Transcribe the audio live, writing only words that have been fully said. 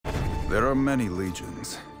There are many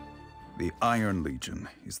legions. The Iron Legion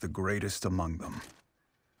is the greatest among them.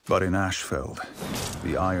 But in Ashfeld,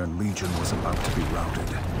 the Iron Legion was about to be routed.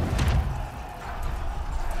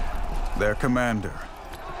 Their commander,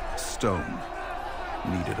 Stone,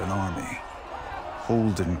 needed an army.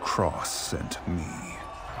 Holden Cross sent me.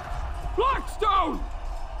 Blackstone!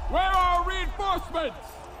 Where are our reinforcements?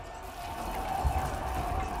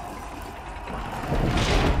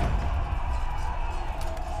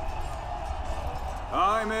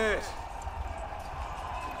 I'm it.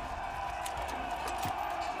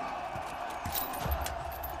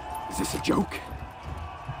 Is this a joke?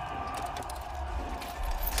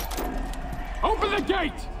 Open the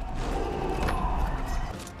gate!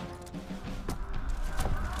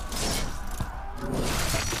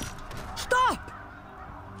 Stop!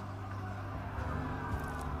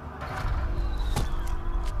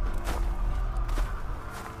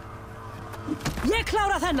 Ég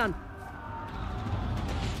klára þennan!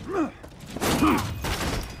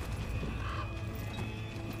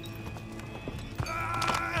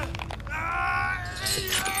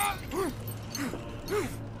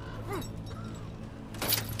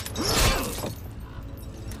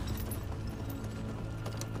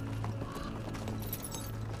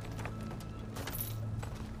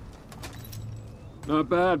 Not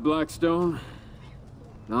bad, Blackstone.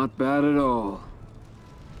 Not bad at all.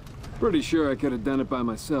 Pretty sure I could have done it by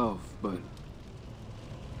myself, but...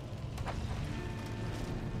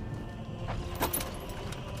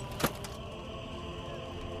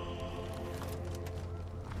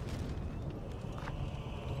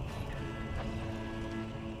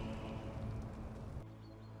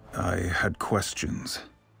 I had questions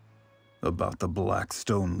about the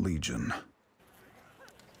Blackstone Legion.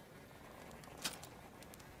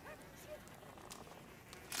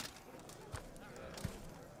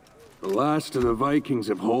 The last of the Vikings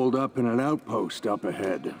have holed up in an outpost up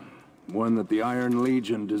ahead. One that the Iron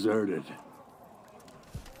Legion deserted.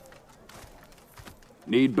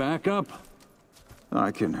 Need backup?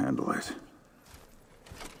 I can handle it.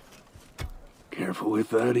 Careful with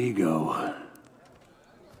that ego.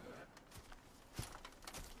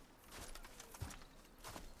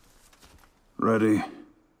 Ready?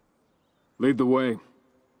 Lead the way.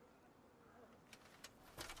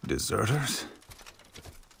 Deserters?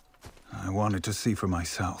 I wanted to see for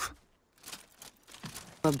myself.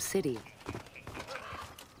 City.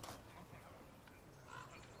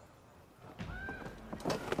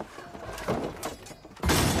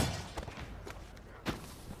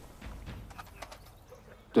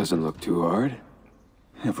 Doesn't look too hard.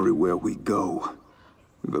 Everywhere we go,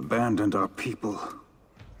 we've abandoned our people.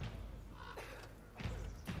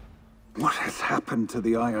 What has happened to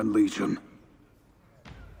the Iron Legion?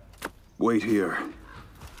 Wait here.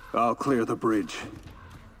 I'll clear the bridge.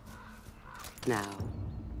 Now.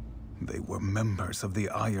 They were members of the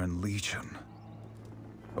Iron Legion.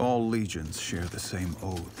 All legions share the same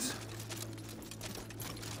oaths.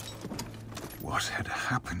 What had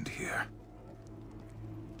happened here?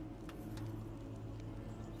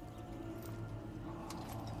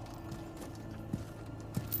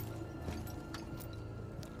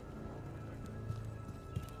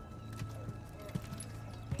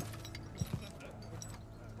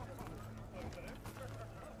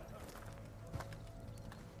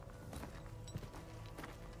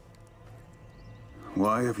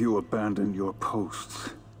 Why have you abandoned your posts?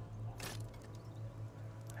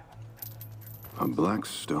 A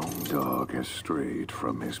Blackstone dog has strayed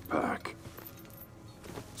from his pack.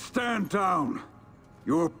 Stand down!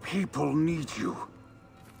 Your people need you.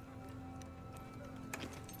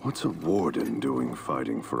 What's a warden doing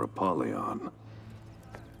fighting for Apollyon?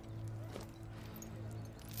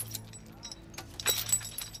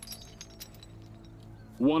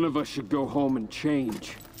 One of us should go home and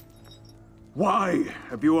change. Why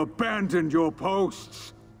have you abandoned your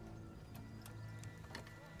posts?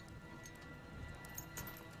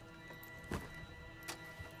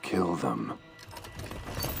 Kill them.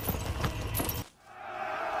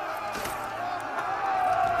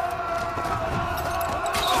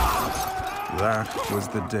 That was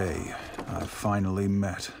the day I finally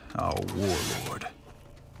met our warlord.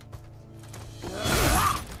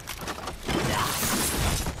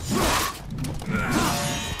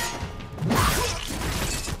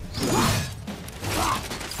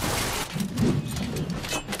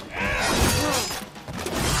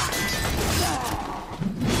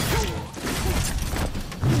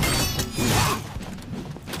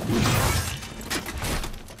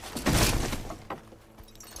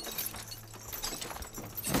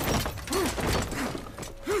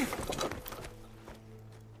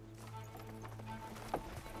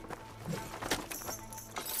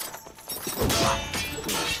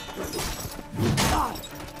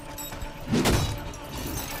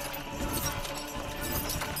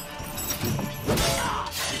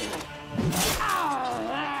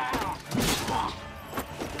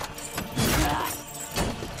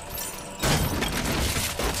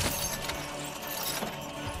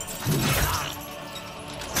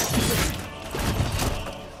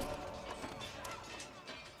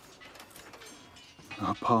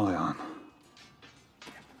 Apollyon.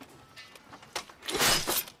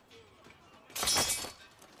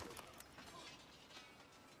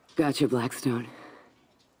 Gotcha, Blackstone.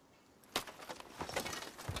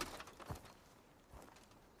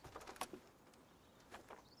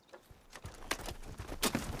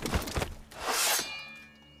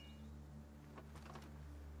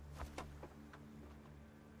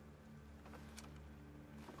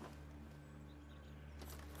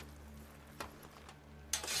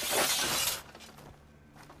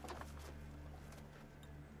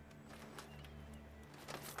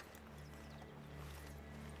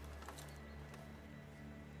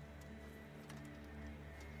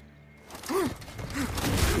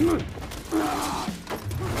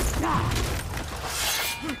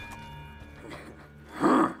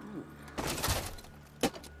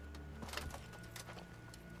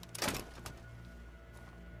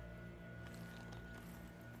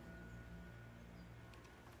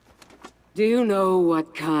 Do you know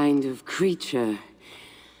what kind of creature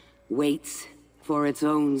waits for its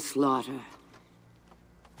own slaughter?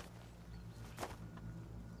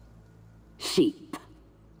 Sheep.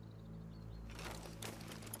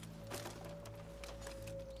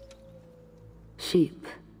 Sheep.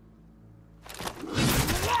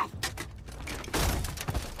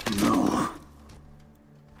 No.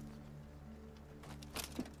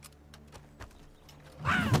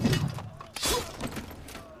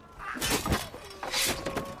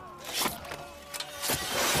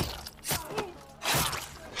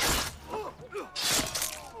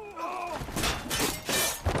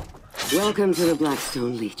 Welcome to the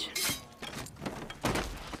Blackstone Legion.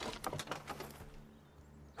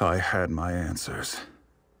 I had my answers,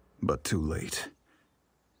 but too late.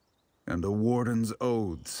 And a warden's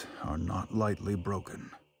oaths are not lightly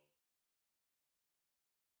broken.